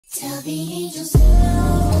Tell the angels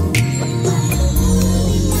hello. Leave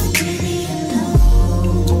my baby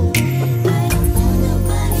alone. I don't want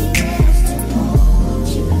nobody else to hold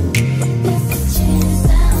you. There's a chance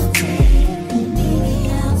I'll take, maybe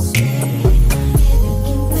I'll stay. If you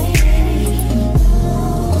can wait,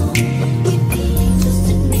 no. If the angels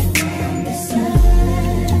took me from the sun,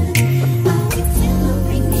 I'll pretend they'll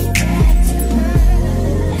bring me back to her.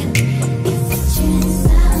 It's a chance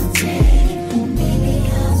I'll take, maybe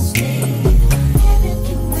I'll stay. Heaven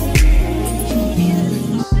can wait.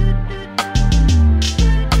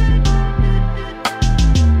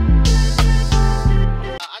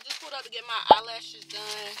 I just pulled up to get my eyelashes done.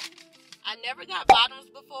 I never got bottoms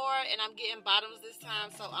before, and I'm getting bottoms this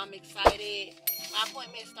time, so I'm excited. My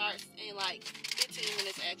appointment starts in like 15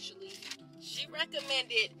 minutes, actually. She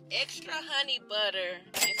recommended extra honey butter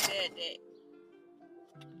and said that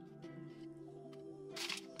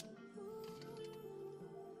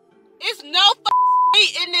it's no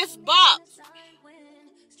meat in this box.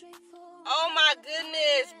 Oh my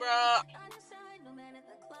goodness, bro.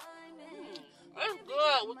 It's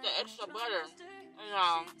good with the extra butter.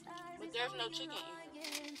 But there's no chicken in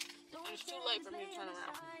it. And it's too late for me to turn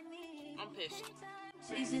around. I'm pissed.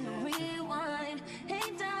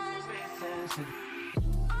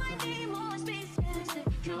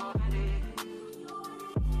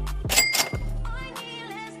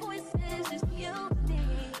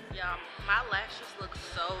 Y'all, my lashes look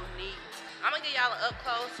so neat. I'm gonna get y'all up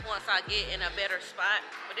close once I get in a better spot.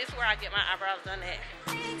 But this is where I get my eyebrows done at.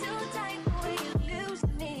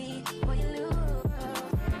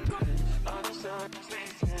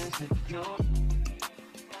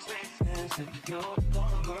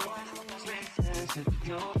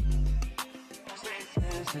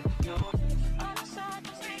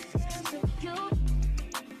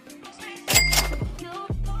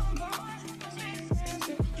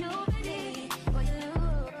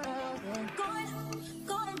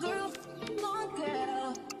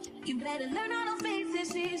 You better learn how to face it.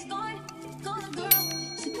 She's going girl.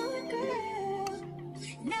 She's going girl.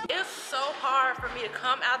 It's so hard for me to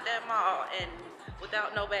come out that mall and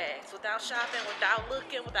without no bags, without shopping, without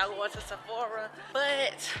looking, without going to Sephora.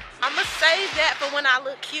 But I'ma save that for when I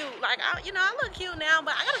look cute. Like, I look cute now,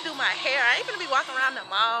 but I gotta do my hair. I ain't gonna be walking around the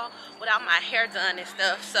mall without my hair done and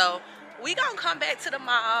stuff. So we gonna come back to the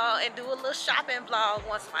mall and do a little shopping vlog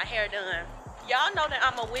once my hair done. Y'all know that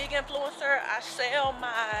I'm a wig influencer. I sell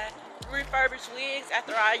my refurbished wigs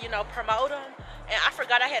after I, promote them. And I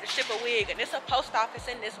forgot I had to ship a wig, and it's a post office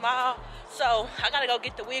in this mall. So I gotta go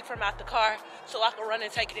get the wig from out the car so I can run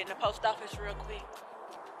and take it in the post office real quick.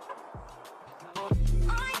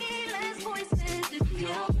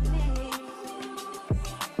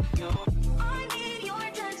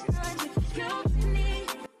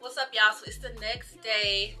 What's up, y'all? So it's the next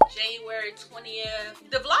day, January 20th.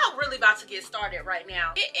 The vlog really about to get started right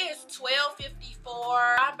now. It is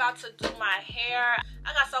 12:54. I'm about to do my hair.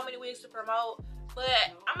 I got so many wigs to promote, but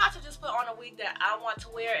I'm about to just put on a wig that I want to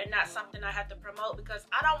wear and not something I have to promote, because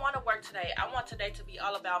I don't want to work today. I want today to be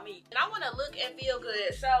all about me, and I want to look and feel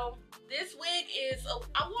good. So this wig is,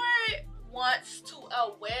 I wore it once to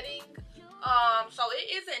a wedding. So it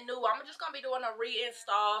isn't new. I'm just gonna be doing a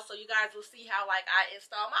reinstall, so you guys will see how I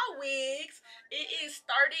install my wigs. It is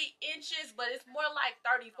 30 inches, but it's more like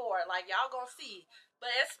 34. Like, y'all gonna see. But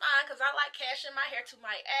it's fine, because I like cashing my hair to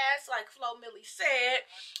my ass, like Flo Millie said.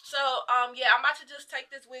 So, yeah, I'm about to just take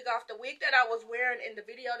this wig off. The wig that I was wearing in the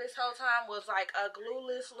video this whole time was like a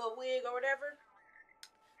glueless little wig or whatever.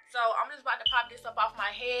 So I'm just about to pop this up off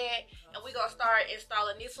my head, and we're gonna start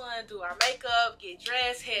installing this one, do our makeup, get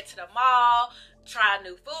dressed, head to the mall, try a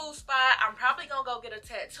new food spot. I'm probably gonna go get a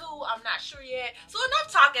tattoo. I'm not sure yet. So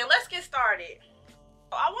enough talking, let's get started.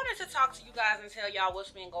 I wanted to talk to you guys and tell y'all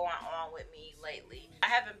what's been going on with me lately. I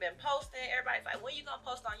haven't been posting. Everybody's like, when you gonna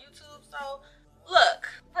post on YouTube? So look,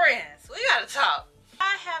 friends, we gotta talk.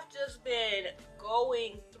 I have just been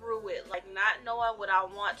going through it, like not knowing what I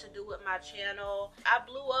want to do with my channel. I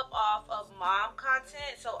blew up off of mom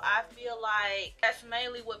content, so I feel like that's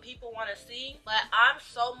mainly what people want to see, but I'm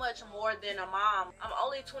so much more than a mom. I'm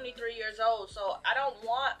only 23 years old, so I don't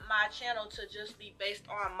want my channel to just be based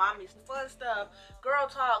on mommy's fun stuff, girl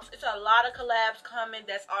talks. It's a lot of collabs coming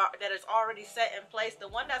that is already set in place. The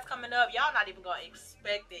one that's coming up, y'all not even gonna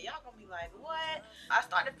expect it. Y'all gonna be like, what? I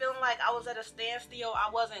started feeling like I was at a standstill. I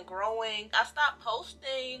wasn't growing. I stopped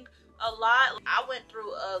posting a lot. I went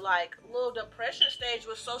through a like little depression stage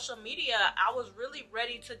with social media. I was really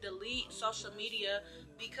ready to delete social media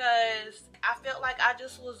because I felt like I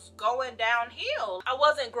just was going downhill. I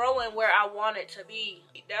wasn't growing where I wanted to be.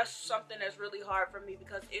 That's something that's really hard for me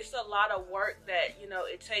because it's a lot of work that, you know,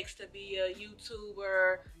 it takes to be a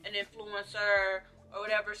YouTuber, an influencer, or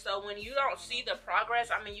whatever. So when you don't see the progress,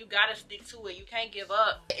 I mean, you gotta stick to it. You can't give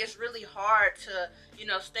up. It's really hard to, you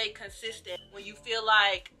know, stay consistent when you feel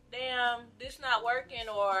like, damn, this not working.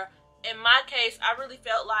 Or in my case, I really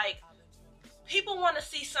felt like people want to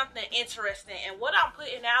see something interesting, and what I'm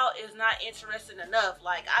putting out is not interesting enough.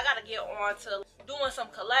 Like, I gotta get on to doing some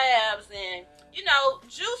collabs and, you know,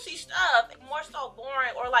 juicy stuff, more so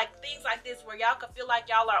boring, or like things like this where y'all can feel like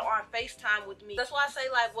y'all are on FaceTime with me. That's why I say,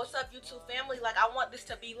 like, what's up, YouTube family? Like, I want this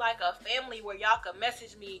to be like a family where y'all can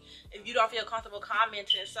message me if you don't feel comfortable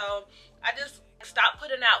commenting. So I just stopped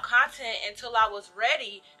putting out content until I was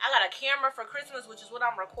ready. I got a camera for Christmas, which is what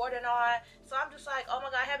I'm recording on. So I'm just like, oh my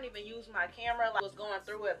God, I haven't even used my camera. Like, I was going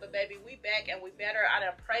through it, but baby, we back and we better. I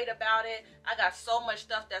done prayed about it. I got so much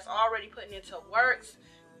stuff that's already putting into works.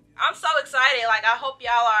 I'm so excited. Like, I hope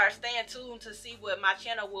y'all are staying tuned to see what my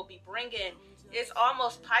channel will be bringing. It's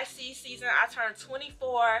almost Pisces season. I turned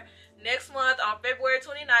 24 next month on February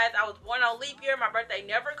 29th. I was born on leap year. My birthday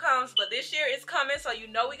never comes, but this year it's coming, so you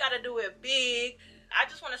know we got to do it big. I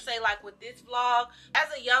just want to say, like, with this vlog, as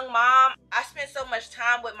a young mom, I spend so much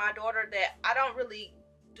time with my daughter that I don't really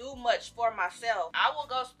do much for myself. I will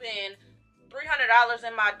go spend $300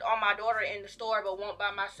 on my daughter in the store, but won't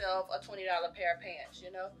buy myself a $20 pair of pants,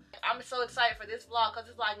 you know? I'm so excited for this vlog because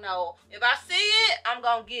it's like, no, if I see it, I'm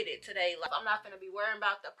gonna get it today. Like, I'm not gonna be worrying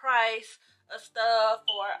about the price of stuff,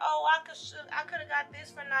 or, oh, I could have got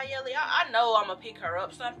this for Nayeli. I know I'm gonna pick her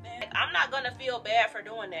up something. Like, I'm not gonna feel bad for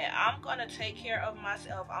doing that. I'm gonna take care of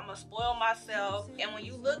myself. I'm gonna spoil myself, and when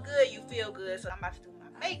you look good, you feel good. So I'm about to do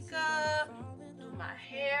my makeup, do my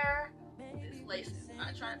hair. This lace is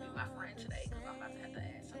not trying to be my friend today because I'm about to have to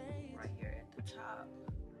add something right here at the top.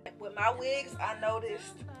 With my wigs, I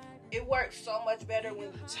noticed it works so much better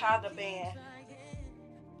when you tie the band.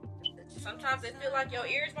 Sometimes it feel like your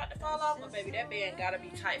ear's about to fall off, but baby, that band gotta be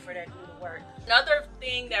tight for that glue to work. Another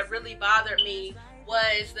thing that really bothered me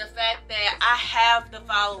was the fact that I have the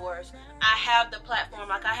followers. I have the platform.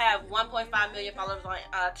 Like, I have 1.5 million followers on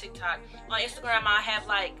TikTok. On Instagram, I have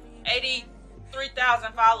like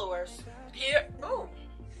 83,000 followers. Here, ooh,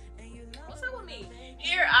 what's up with me?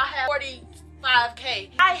 Here I have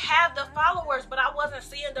 45K. I have the followers, but I wasn't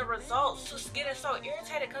seeing the results. Just getting so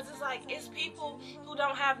irritated because it's like, it's people who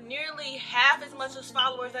don't have nearly half as much as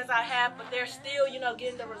followers as I have, but they're still, you know,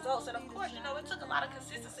 getting the results. And of course, you know, it took a lot of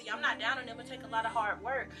consistency. I'm not down on them. It take a lot of hard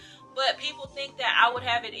work. But people think that I would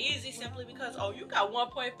have it easy simply because, oh, you got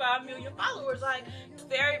 1.5 million followers. Like, it's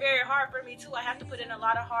very, very hard for me too. I have to put in a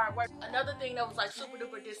lot of hard work. Another thing that was like super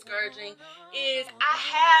duper discouraging is I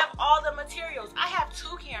have all the materials. I have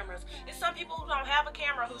 2 cameras. It's some people who don't have a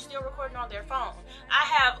camera who's still recording on their phone. I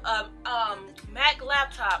have a Mac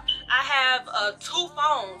laptop. I have 2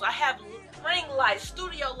 phones. I have ring lights,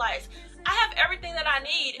 studio lights. I have everything that I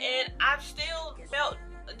need, and I still felt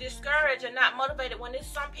discouraged and not motivated when there's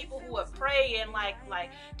some people who would pray and like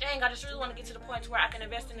dang, I just really want to get to the point to where I can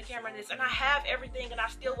invest in the camera and this, and I have everything and I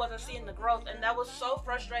still wasn't seeing the growth, and that was so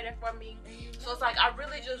frustrating for me. So it's like I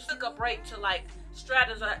really just took a break to like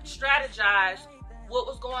strategize what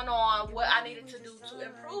was going on, what I needed to do to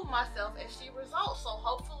improve myself and see results. So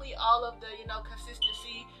hopefully all of the, you know,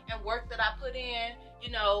 consistency and work that I put in,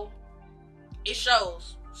 you know, it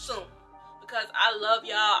shows soon. Because I love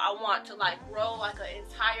y'all. I want to like grow like an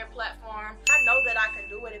entire platform. I know that I can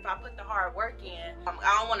do it if I put the hard work in.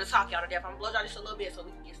 I don't want to talk y'all to death. I'm gonna blow y'all just a little bit so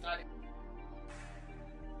we can get started.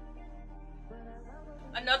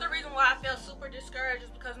 Another reason why I felt super discouraged is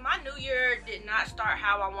because my new year did not start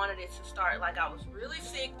how I wanted it to start. Like, I was really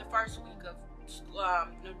sick the first week of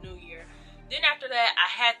new year. Then after that, I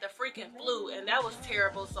had the freaking flu, and that was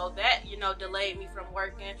terrible. So that, you know, delayed me from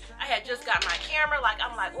working. I had just got my camera. Like,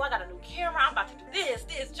 I'm like, oh, I got a new camera. I'm about to do this.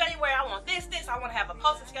 January, I want this. I want to have a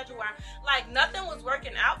posting schedule where, like, nothing was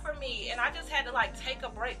working out for me. And I just had to, like, take a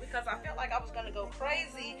break because I felt like I was going to go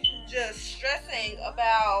crazy just stressing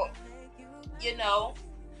about, you know,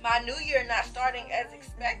 my new year not starting as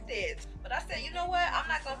expected. But I said, you know what? I'm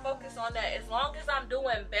not going to focus on that. As long as I'm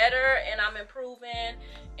doing better and I'm improving,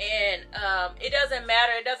 and it doesn't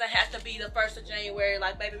matter. It doesn't have to be the 1st of January.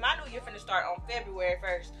 Like, baby, my new year finna start on February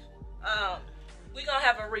 1st. We gonna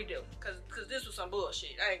have a redo because this was some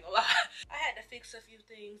bullshit. I ain't gonna lie. I had to fix a few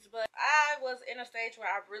things, but I was in a stage where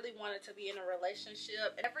I really wanted to be in a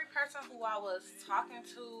relationship. Every person who I was talking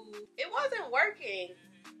to, it wasn't working.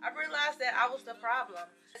 I realized that I was the problem.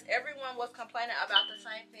 Everyone was complaining about the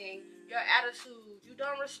same thing. Your attitude, you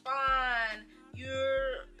don't respond, you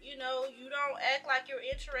don't act like you're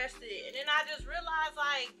interested. And then I just realized,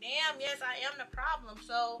 like, damn, yes, I am the problem.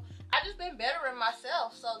 So I just been bettering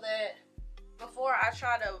myself so that before I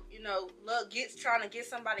try to, trying to get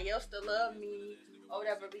somebody else to love me or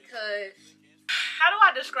whatever, because how do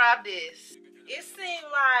I describe this? It seemed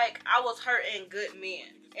like I was hurting good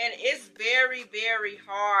men. And it's very, very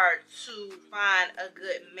hard to find a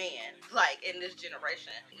good man, like, in this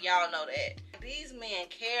generation. Y'all know that. These men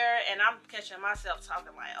care, and I'm catching myself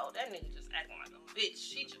talking like, oh, that nigga just acting like a bitch.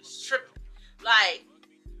 She just tripping. Like,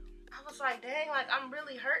 I was like, dang, like, I'm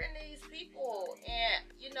really hurting these people. And,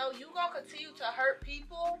 you gonna continue to hurt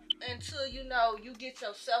people until, you get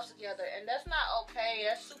yourself together. And that's not okay.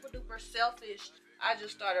 That's super duper selfish. I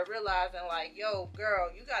just started realizing, like, yo,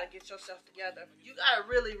 girl, you gotta get yourself together. You gotta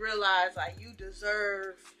really realize, like, you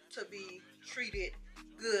deserve to be treated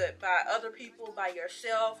good by other people, by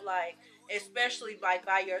yourself, like, especially, like,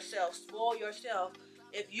 by yourself. Spoil yourself.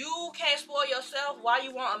 If you can't spoil yourself, why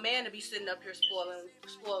you want a man to be sitting up here spoiling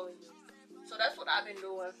you? So that's what I've been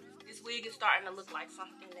doing. This wig is starting to look like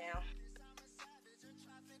something now.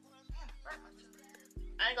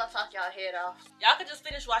 I ain't gonna talk y'all head off. Y'all can just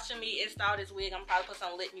finish watching me install this wig. I'm probably put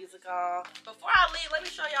some lit music on. Before I leave, let me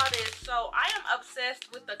show y'all this. So I am obsessed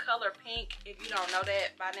with the color pink, if you don't know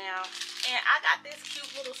that by now. And I got this cute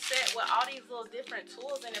little set with all these little different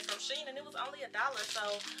tools in it from Shein, and it was only $1. So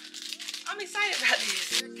I'm excited about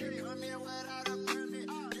this.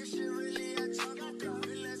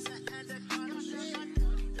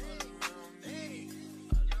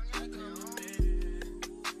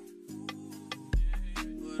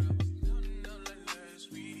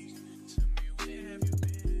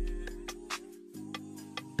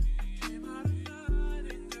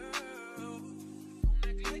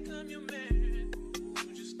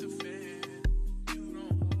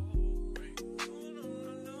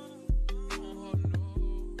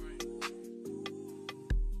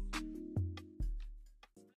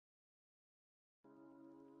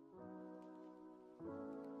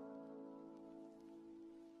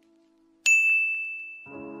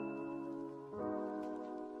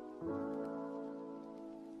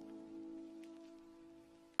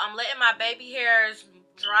 I'm letting my baby hairs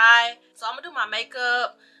dry, so I'm gonna do my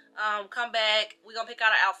makeup, come back, we're gonna pick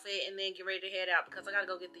out an outfit, and then get ready to head out because I gotta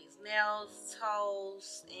go get these nails,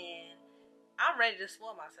 toes, and I'm ready to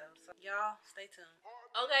spoil myself. So y'all stay tuned.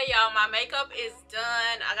 Okay, y'all, my makeup is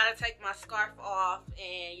done. I gotta take my scarf off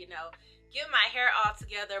and get my hair all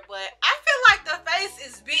together, but I feel like the face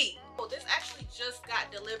is beat. Oh, this actually just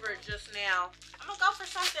got delivered just now. I'm gonna go for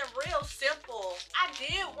something real simple. I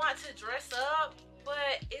did want to dress up,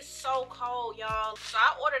 but it's so cold, y'all. So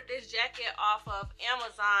I ordered this jacket off of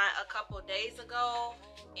Amazon a couple days ago,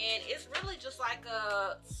 and it's really just like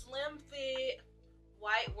a slim fit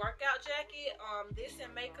white workout jacket. This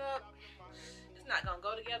and makeup, it's not gonna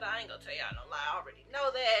go together. I ain't gonna tell y'all no lie, I already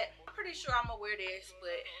know that. I'm pretty sure I'm gonna wear this,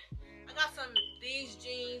 but I got these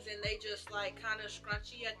jeans, and they just like kind of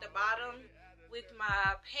scrunchy at the bottom with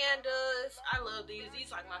my pandas. I love these.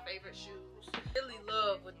 These like my favorite shoes. Really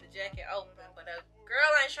love with the jacket open, but a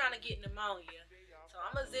girl ain't trying to get pneumonia, so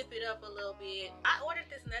I'm gonna zip it up a little bit. I ordered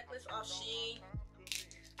this necklace off Shein.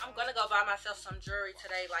 I'm gonna go buy myself some jewelry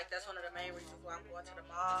today. Like, that's one of the main reasons why I'm going to the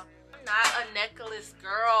mall. I'm not a necklace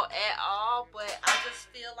girl at all, but I just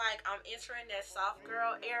feel like I'm entering that soft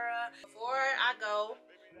girl era. Before I go,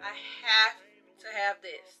 I have to have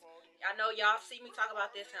this. I know y'all see me talk about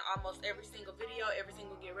this in almost every single video, every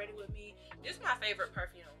single get ready with me. This is my favorite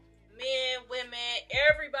perfume. Men, women,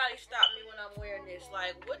 everybody stop me when I'm wearing this.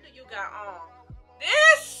 Like, what do you got on?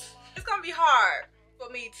 This? It's gonna be hard for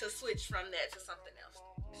me to switch from that to something else.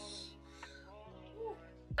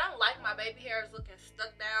 I don't like my baby hairs looking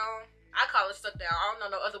stuck down. I call it stuck down. I don't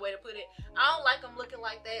know no other way to put it. I don't like them looking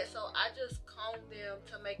like that, so I just comb them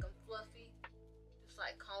to make them fluffy. Just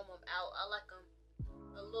like comb them out. I like them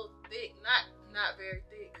a little thick, not very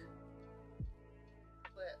thick,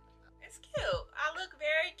 but it's cute. I look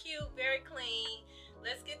very cute, very clean.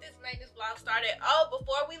 Let's get this maintenance vlog started. Oh,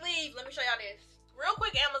 before we leave, let me show y'all this real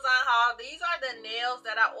quick Amazon haul. These are the nails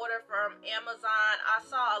that I ordered from Amazon. I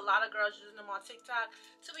saw a lot of girls using them on TikTok.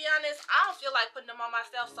 To be honest, I don't feel like putting them on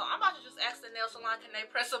myself, so I'm about to just ask the nail salon, can they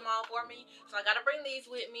press them on for me? So I gotta bring these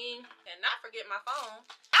with me and not forget my phone.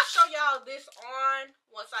 I'll show y'all this on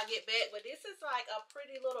once I get back, but this is like a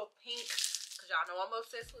pretty little pink, because y'all know I'm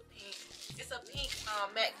obsessed with pink. It's a pink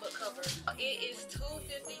MacBook cover. It is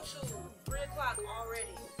 2:52, 3 o'clock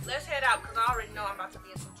already. Let's head out because I already know I'm about to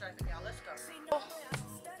be in some traffic, y'all. Let's go.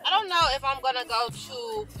 I don't know if I'm gonna go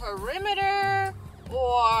to Perimeter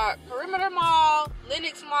Mall,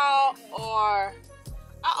 Lenox Mall, or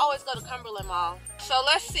I always go to Cumberland Mall. So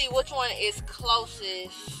let's see which one is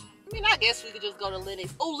closest. I mean, I guess we could just go to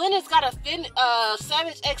Lenox. Oh, Lenox got a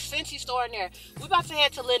Savage X Fenty store in there. We about to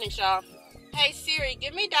head to Lenox, y'all. Hey Siri,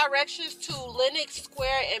 give me directions to Lenox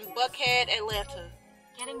Square in Buckhead, Atlanta.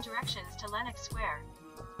 Getting directions to Lenox Square.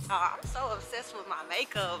 Oh, I'm so obsessed with my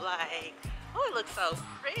makeup. Like, oh, it looks so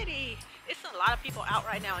pretty. It's a lot of people out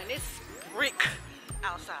right now, and it's brick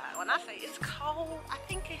outside. When I say it's cold, I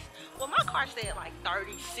think it's, well, my car said like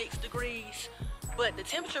 36 degrees, but the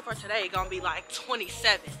temperature for today is gonna be like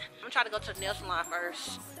 27. I'm trying to go to the nail salon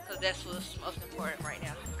first, because that's what's most important right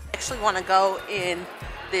now. I actually want to go in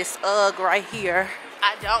this UGG right here.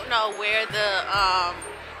 I don't know where the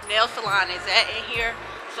nail salon is at in here,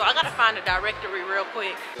 so I gotta find a directory real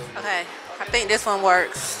quick. Okay, I think this one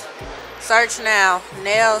works. Search now,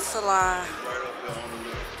 nail salon.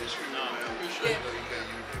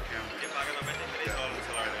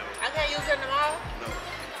 I can't use it in the mall? No.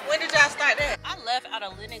 When did y'all start that? I left out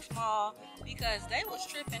of Lenox Mall because they was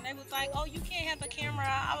tripping. They was like, oh, you can't have a camera.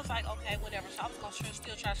 I was like, okay, whatever. So I was gonna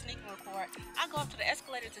still try to sneak and record. I go up to the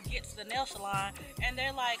escalator to get to the nail salon, and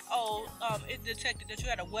they're like, oh, it detected that you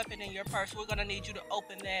had a weapon in your purse. We're gonna need you to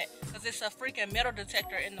open that because it's a freaking metal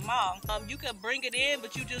detector in the mall. You can bring it in,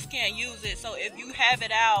 but you just can't use it. So if you have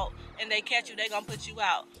it out and they catch you, they're gonna put you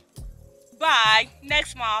out. Bye.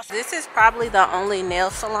 Next mall. This is probably the only nail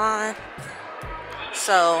salon.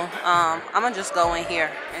 So I'm gonna just go in here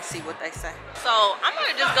and see what they say. So I'm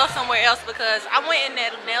gonna just go somewhere else because I went in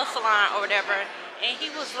that nail salon or whatever, and he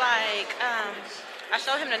was like, I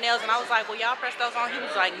showed him the nails and I was like, well, y'all press those on? He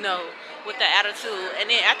was like, no, with the attitude. And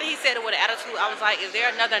then after he said it with an attitude, I was like, is there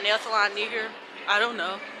another nail salon near here? I don't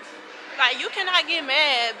know. Like, you cannot get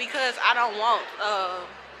mad because I don't want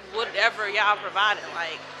whatever y'all provided.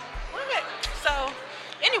 Like, what? So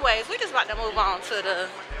anyways, we just about to move on to the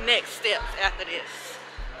next steps after this.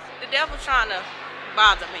 The devil trying to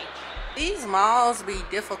bother me. These malls be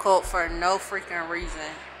difficult for no freaking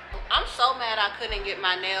reason. I'm so mad I couldn't get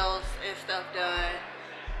my nails and stuff done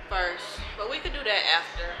first, but we could do that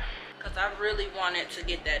after because I really wanted to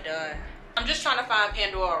get that done. I'm just trying to find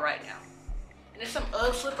Pandora right now. And there's some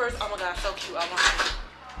UGG slippers. Oh my god, so cute. I want them.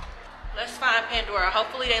 Let's find Pandora.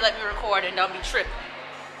 Hopefully they let me record and don't be tripping.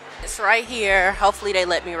 It's right here. Hopefully they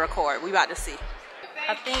let me record. We about to see.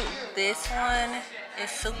 I think this one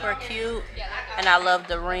is super cute, and I love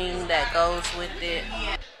the ring that goes with it.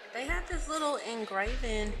 They have this little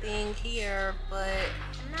engraving thing here, but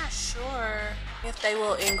I'm not sure if they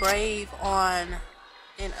will engrave on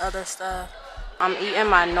in other stuff. I'm eating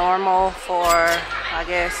my normal for, I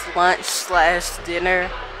guess, lunch/dinner.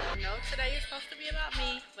 I know today is supposed to be about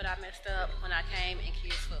me, but I messed up when I came in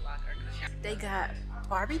Kids Foot Locker. They got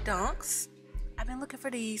Barbie dunks. I've been looking for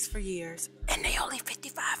these for years, and they only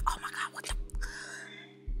 55. Oh my god, what the?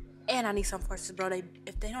 And I need some forces, bro.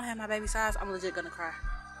 If they don't have my baby size, I'm legit gonna cry.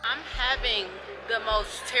 I'm having the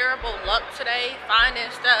most terrible luck today finding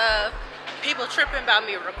stuff. People tripping about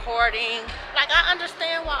me recording. Like, I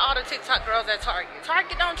understand why all the TikTok girls at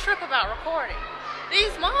Target don't trip about recording.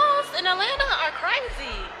 These malls in Atlanta are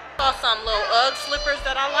crazy. Saw some little UGG slippers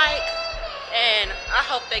that I like, and I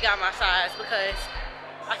hope they got my size because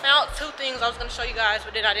I found two things I was gonna show you guys,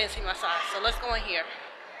 but then I didn't see my size. So let's go in here.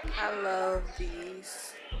 I love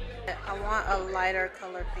these. I want a lighter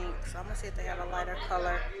color pink, so I'm gonna see if they have a lighter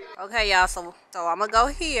color. Okay, y'all, so I'm gonna go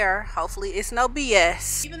here. Hopefully it's no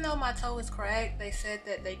BS. Even though my toe is cracked, they said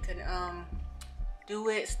that they could do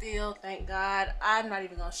it still, thank God. I'm not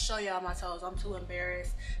even gonna show y'all my toes. I'm too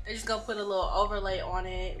embarrassed. They just gonna put a little overlay on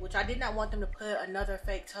it, which I did not want them to put another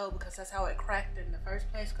fake toe because that's how it cracked in the first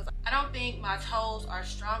place. Because I don't think my toes are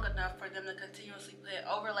strong enough for them to continuously put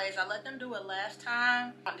overlays. I let them do it last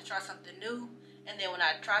time. I wanted to try something new, and then when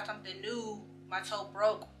I tried something new, my toe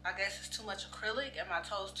broke. I guess it's too much acrylic and my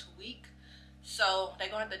toe's too weak. So they're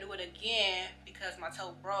gonna have to do it again because my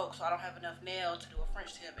toe broke, so I don't have enough nail to do a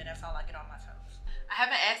French tip, and that's all I get on my toes. I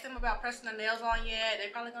haven't asked them about pressing the nails on yet.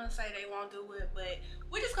 They're probably gonna say they won't do it, but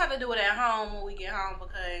we just gotta do it at home when we get home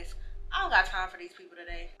because I don't got time for these people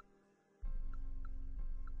today.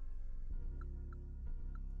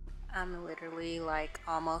 I'm literally like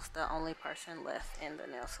almost the only person left in the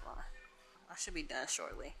nail salon. I should be done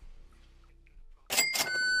shortly.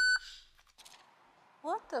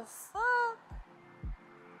 What the fuck?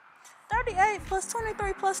 38 plus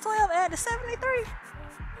 23 plus 12 add to 73.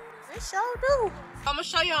 They sure do. I'm gonna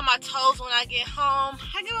show you on my toes when I get home.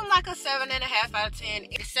 I give them like a 7.5 out of 10.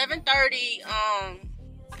 It's 7:30.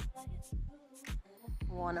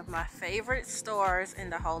 one of my favorite stores in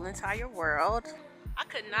the whole entire world. I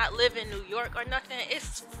could not live in New York or nothing.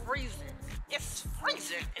 It's freezing. It's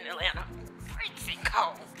freezing in Atlanta. Freezing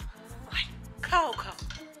cold. Like cold.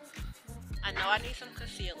 I know I need some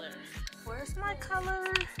concealer. Where's my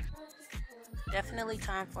color? Definitely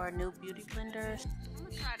time for a new beauty blender. I'm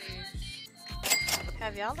gonna try this.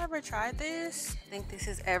 Have y'all ever tried this? I think this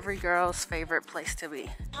is every girl's favorite place to be.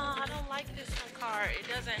 I don't like this one card. It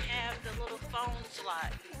doesn't have the little phone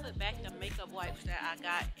slot. I put back the makeup wipes that I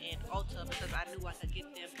got in Ulta because I knew I could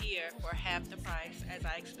get them here for half the price as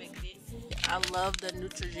I expected. I love the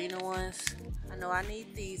Neutrogena ones. I know I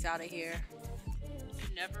need these out of here.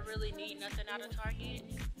 You never really need nothing out of Target.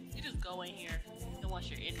 You just go in here, and once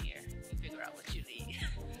you're in here, you figure out what you need.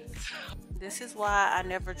 This is why I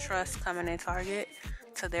never trust coming in Target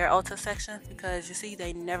to their Ulta section, because you see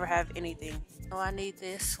they never have anything. So I need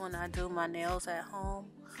this when I do my nails at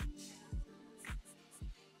home.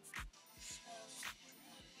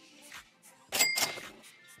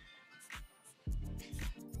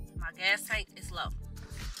 My gas tank is low.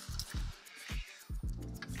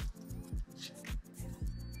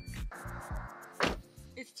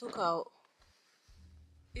 It's too cold.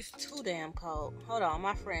 It's too damn cold. Hold on,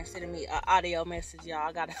 my friend's sending me an audio message, y'all.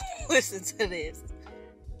 I gotta listen to this.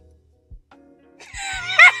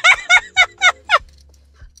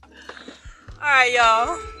 Alright,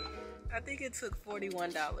 y'all. I think it took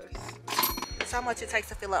 $41. That's how much it takes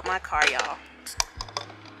to fill up my car, y'all.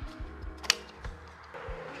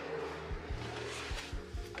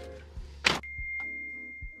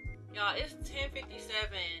 Y'all, it's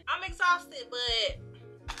 10:57. I'm exhausted, but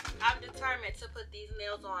I'm determined to put these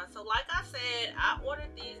nails on. So like I said, I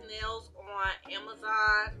ordered these nails on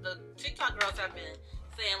Amazon. The TikTok girls have been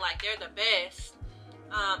saying like they're the best.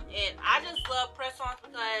 And I just love press-ons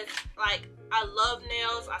because like I love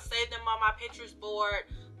nails. I save them on my Pinterest board.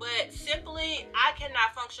 But simply, I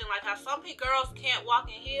cannot function like how some girls can't walk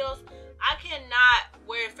in heels. I cannot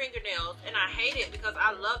wear fingernails, and I hate it because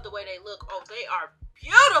I love the way they look. Oh, they are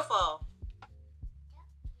beautiful.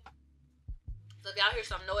 So if y'all hear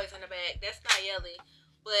some noise in the back, that's not Yelly.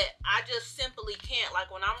 But I just simply can't. Like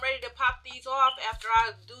when I'm ready to pop these off after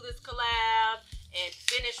I do this collab and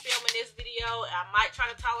finish filming this video, I might try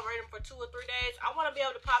to tolerate them for 2 or 3 days. I want to be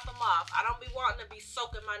able to pop them off. I don't be wanting to be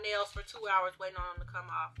soaking my nails for 2 hours waiting on them to come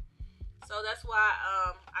off. So that's why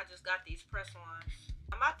I just got these press-ons.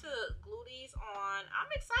 I'm about to glue these on. I'm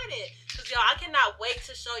excited because y'all, I cannot wait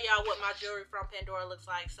to show y'all what my jewelry from Pandora looks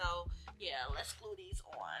like. So yeah, let's glue these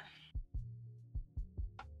on.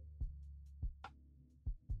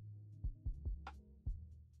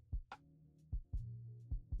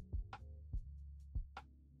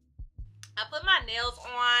 I put my nails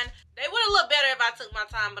on. They would have looked better if I took my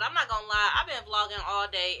time, but I'm not gonna lie, I've been vlogging all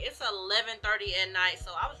day. It's 11:30 at night, so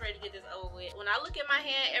I was ready to get this over with. When I look at my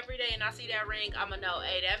hand every day and I see that ring, I'ma know,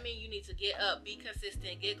 hey, that means you need to get up, be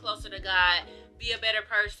consistent, get closer to God, be a better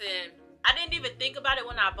person. I didn't even think about it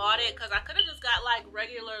when I bought it because I could have just got like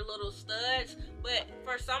regular little studs, but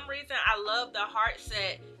for some reason I love the heart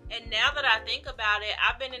set. And now that I think about it,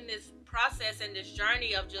 I've been in this process and this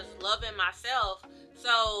journey of just loving myself.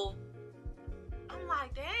 So I'm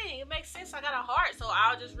like, dang, it makes sense. I got a heart. So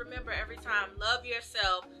I'll just remember every time, love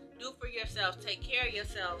yourself, do for yourself, take care of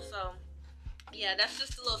yourself. So yeah, that's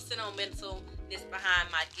just a little sentimentalness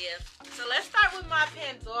behind my gift. So let's start with my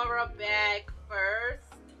Pandora bag first.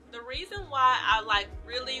 The reason why I like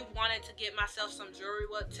really wanted to get myself some jewelry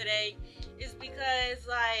today is because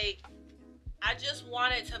like I just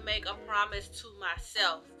wanted to make a promise to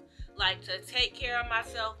myself. Like to take care of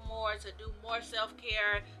myself more, to do more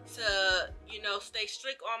self-care, to, you know, stay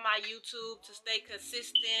strict on my YouTube, to stay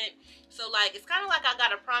consistent. So like, it's kind of like I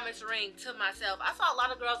got a promise ring to myself. I saw a lot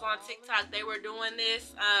of girls on TikTok, they were doing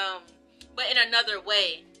this, but in another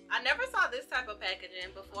way. I never saw this type of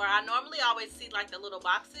packaging before. I normally always see like the little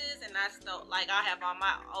boxes, and that's the, like I have on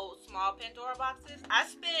my old small Pandora boxes. I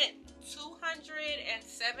spent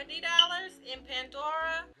 $270 in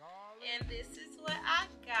Pandora. And this is what I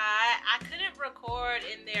got. I couldn't record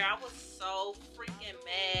in there. I was so freaking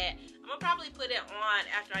mad. I'm gonna probably put it on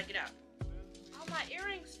after I get out. Oh, my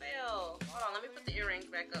earrings fell. Hold on, let me put the earrings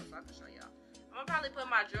back up so I can show y'all. I'm gonna probably put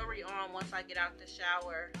my jewelry on once I get out the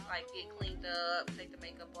shower. Like get cleaned up, take the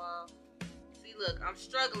makeup off. See, look, I'm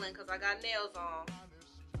struggling because I got nails on.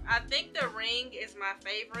 I think the ring is my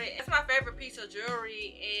favorite. It's my favorite piece of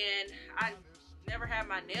jewelry, and I never had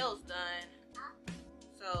my nails done.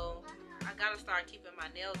 So I gotta start keeping my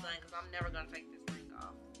nails done because I'm never gonna take this ring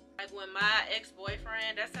off. Like when my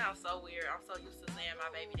ex-boyfriend, that sounds so weird. I'm so used to saying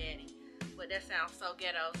my baby daddy, but that sounds so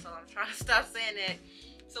ghetto, so I'm trying to stop saying that.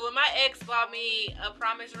 So when my ex bought me a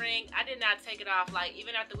promise ring, I did not take it off, like,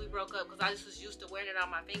 even after we broke up, because I just was used to wearing it on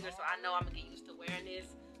my finger, so I know I'm going to get used to wearing this.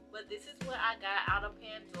 But this is what I got out of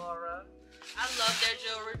Pandora. I love their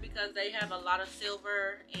jewelry because they have a lot of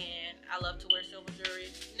silver, and I love to wear silver jewelry.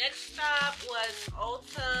 Next stop was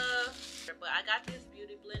Ulta, but I got this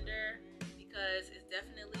beauty blender because it's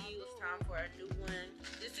definitely was time for a new one.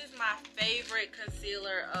 This is my favorite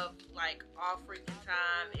concealer of like all freaking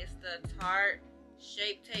time. It's the Tarte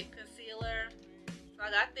Shape Tape Concealer. So I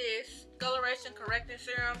got this coloration correcting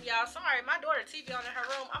serum. Y'all, sorry, my daughter TV on in her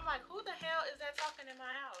room. I'm like, who the hell is that talking in my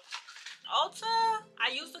house? Ulta, I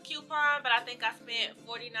used a coupon, but I think I spent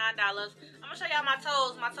 $49. I'm gonna show y'all my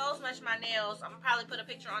toes. My toes match my nails. I'm gonna probably put a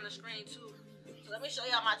picture on the screen too. So let me show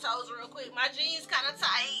y'all my toes real quick. My jeans kind of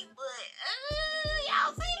tight, but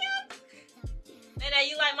y'all see them? Nene,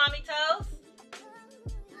 you like mommy toes?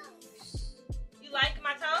 You like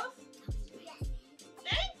my toes?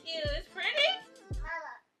 Thank you. It's pretty.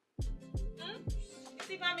 You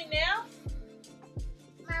see mommy nails?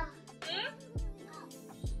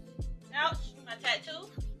 Ouch, my tattoo.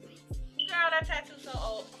 Girl, that tattoo's so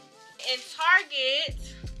old. In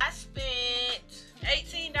Target, I spent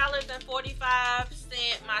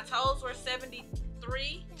 $18.45. My toes were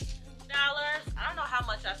 $73. I don't know how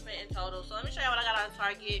much I spent in total. So let me show y'all what I got out of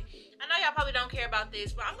Target. I know y'all probably don't care about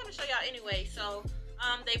this, but I'm gonna show y'all anyway. So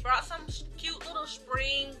they brought some cute little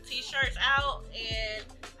spring t-shirts out, and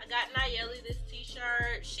I got Nayeli this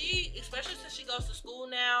t-shirt. She, especially since she goes to school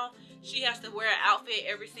now, she has to wear an outfit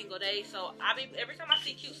every single day. So every time I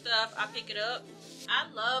see cute stuff, I pick it up. I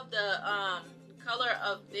love the color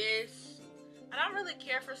of this. I don't really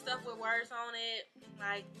care for stuff with words on it,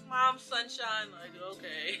 like Mom Sunshine, like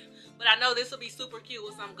okay. But I know this will be super cute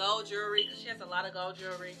with some gold jewelry because she has a lot of gold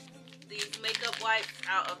jewelry. These makeup wipes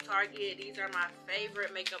out of Target. These are my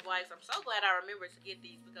favorite makeup wipes. I'm so glad I remembered to get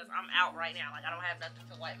these because I'm out right now. Like I don't have nothing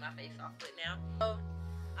to wipe my face off with now. So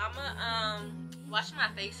I'm gonna wash my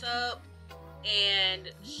face up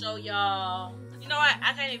and show y'all. You know what?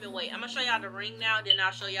 I can't even wait. I'm gonna show y'all the ring now. Then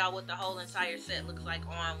I'll show y'all what the whole entire set looks like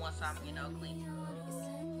on once I'm, you know, clean.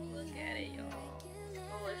 Look at it, y'all.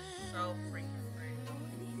 Oh, it's so freaking pretty.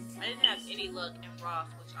 I didn't have any luck in Ross,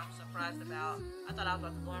 which I'm surprised about. I thought I was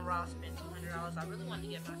about to go in Ross, spend $200. I really wanted to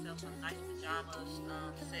get myself some nice pajamas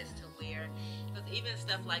sets to wear. Because even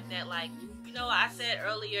stuff like that, like, you know, I said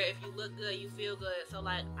earlier, if you look good, you feel good. So,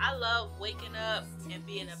 like, I love waking up and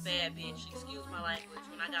being a bad bitch. Excuse my language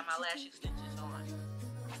when I got my lash extensions on.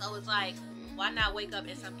 So it's like, why not wake up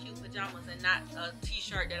in some cute pajamas and not a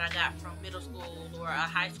t-shirt that I got from middle school or a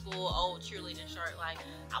high school old cheerleading shirt? Like,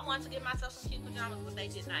 I wanted to get myself some cute pajamas, but they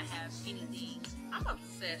did not have anything. I'm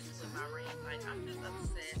obsessed with my ring. Like, I'm just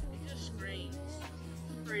obsessed. It just screams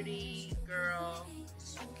pretty girl.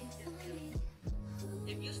 It's beautiful.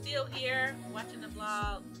 If you still here watching the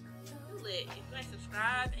vlog, you lit. If you ain't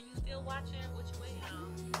subscribed and you still watching, what you waiting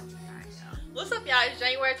on? Alright, y'all. What's up, y'all? It's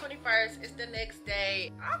January 21st. It's the next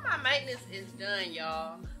day. All my maintenance is done,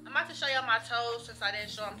 y'all. I'm about to show y'all my toes since I didn't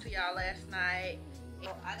show them to y'all last night.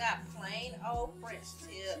 I got plain old French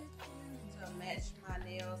tip to match my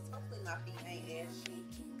nails. Hopefully my feet ain't ashy.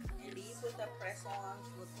 And these what the press-ons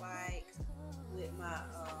look like with my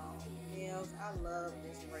nails. I love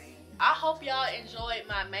this ring. I hope y'all enjoyed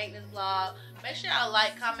my maintenance vlog. Make sure y'all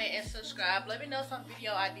like, comment, and subscribe. Let me know some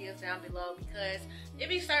video ideas down below because it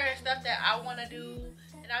be certain stuff that I want to do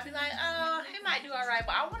and I'll be like, oh, it might do alright,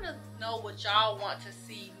 but I want to know what y'all want to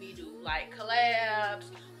see me do, like collabs,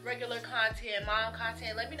 regular content, mom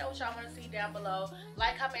content. Let me know what y'all want to see down below.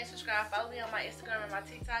 Like, comment, and subscribe. Follow me on my Instagram and my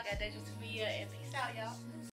TikTok at Dasia, and peace out, y'all.